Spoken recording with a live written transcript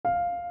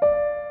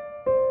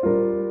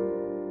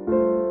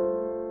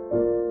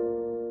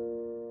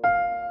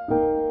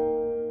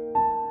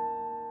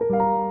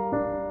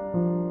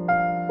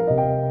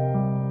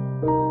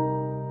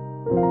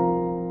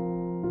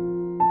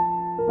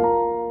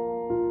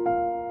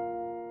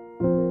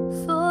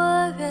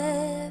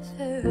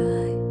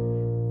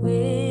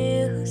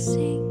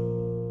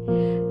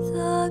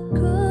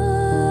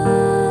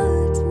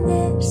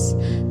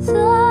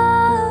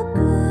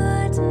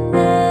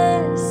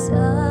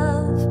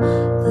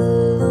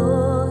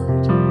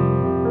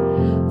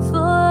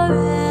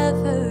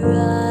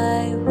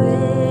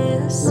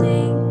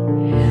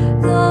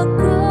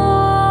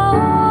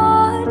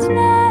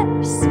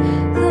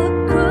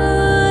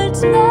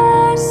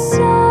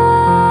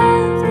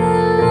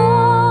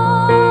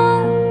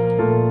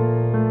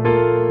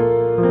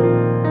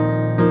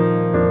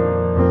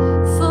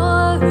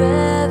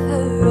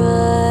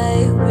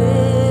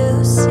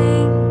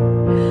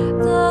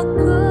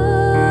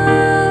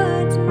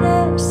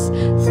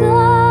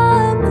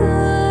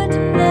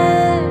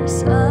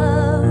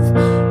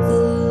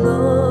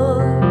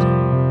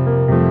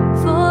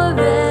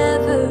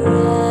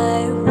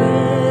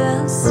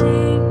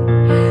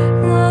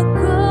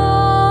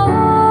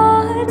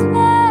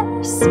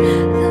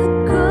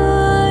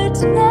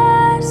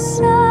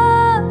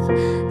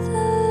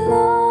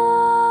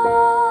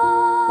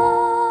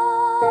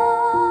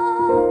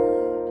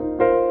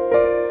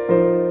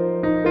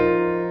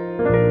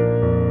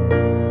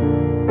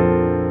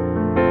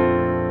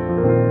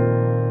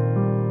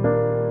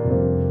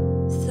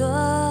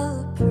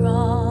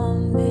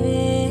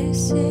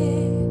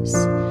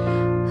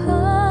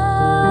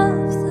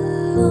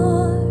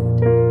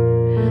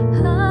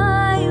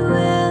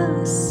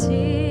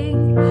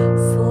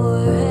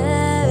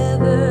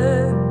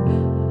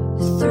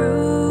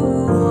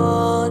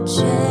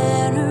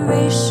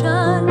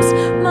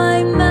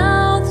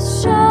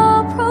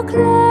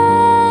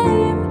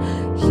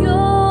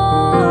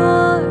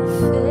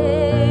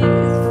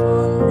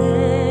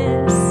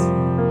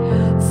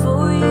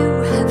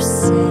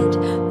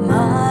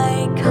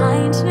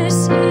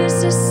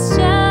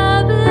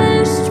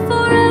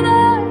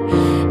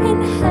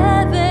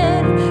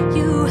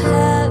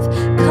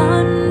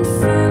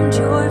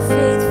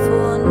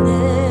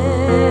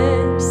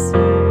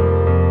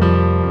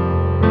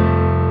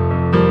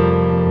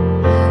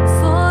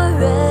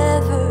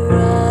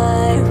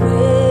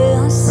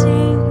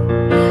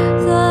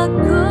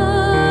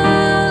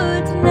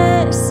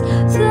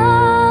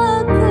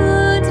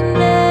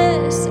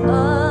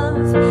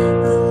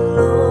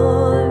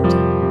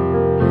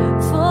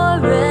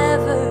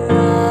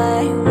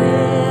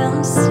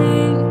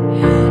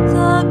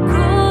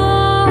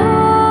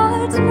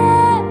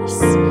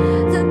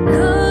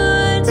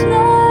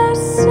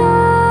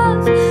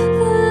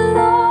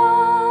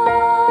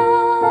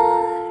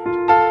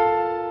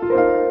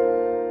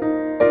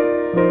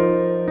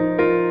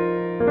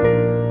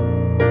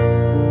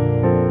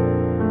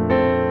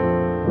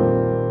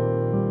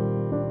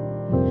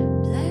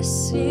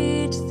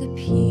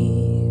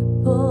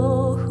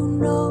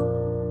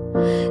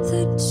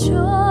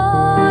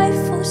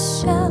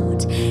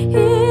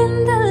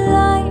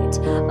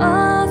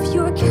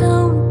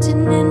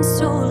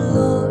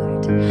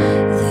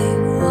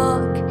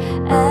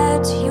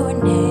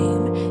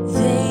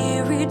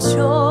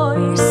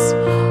rejoice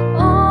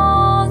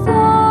all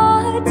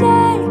the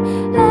day,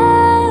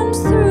 and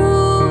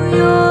through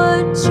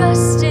your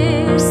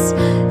justice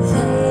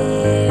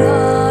they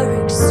are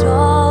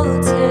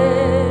exalted.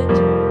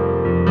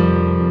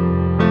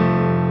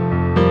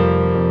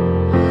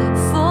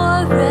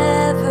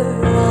 Forever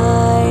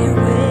I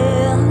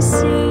will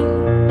sing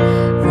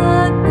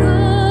the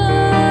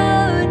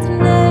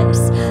goodness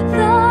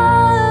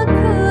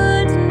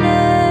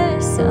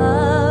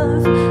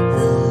of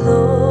the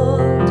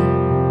Lord.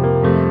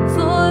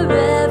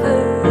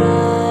 Forever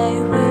I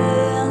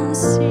will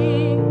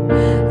sing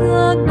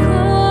the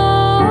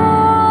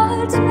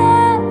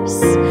goodness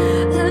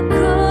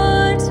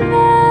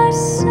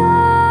of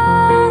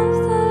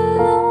the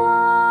Lord.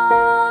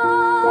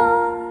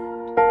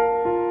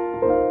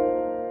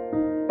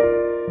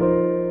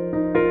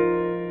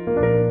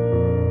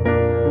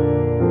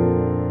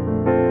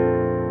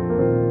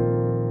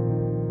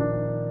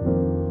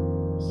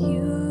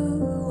 You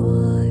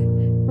are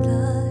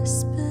the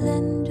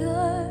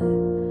splendor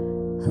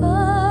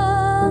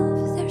of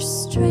their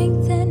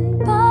strength, and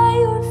by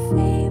your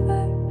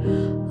favor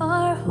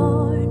our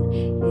horn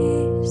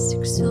is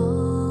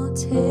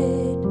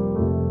exalted.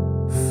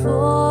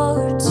 For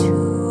to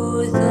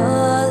the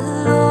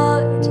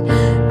Lord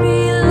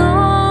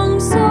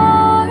belongs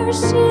our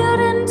shield,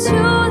 and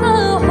to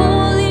the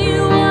Holy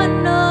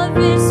One of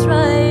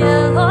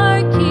Israel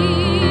our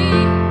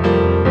King.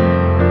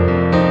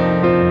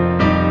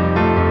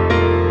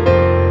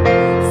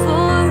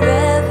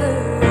 Forever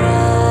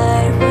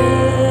I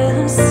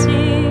will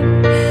sing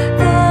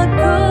the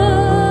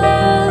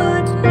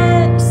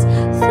goodness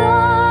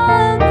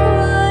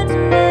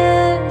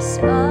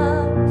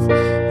of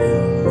the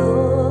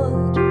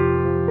Lord.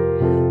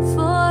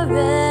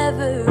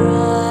 Forever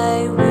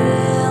I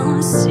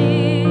will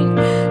sing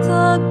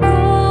the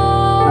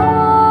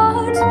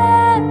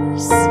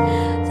goodness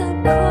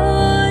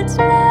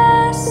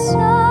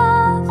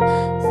of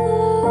the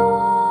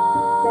Lord.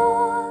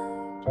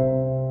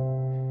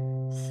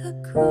 The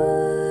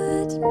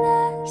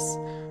goodness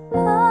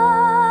of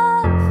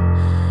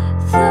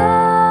the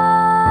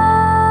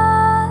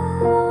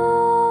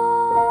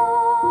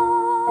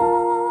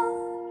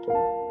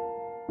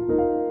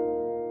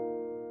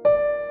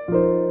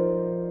Lord.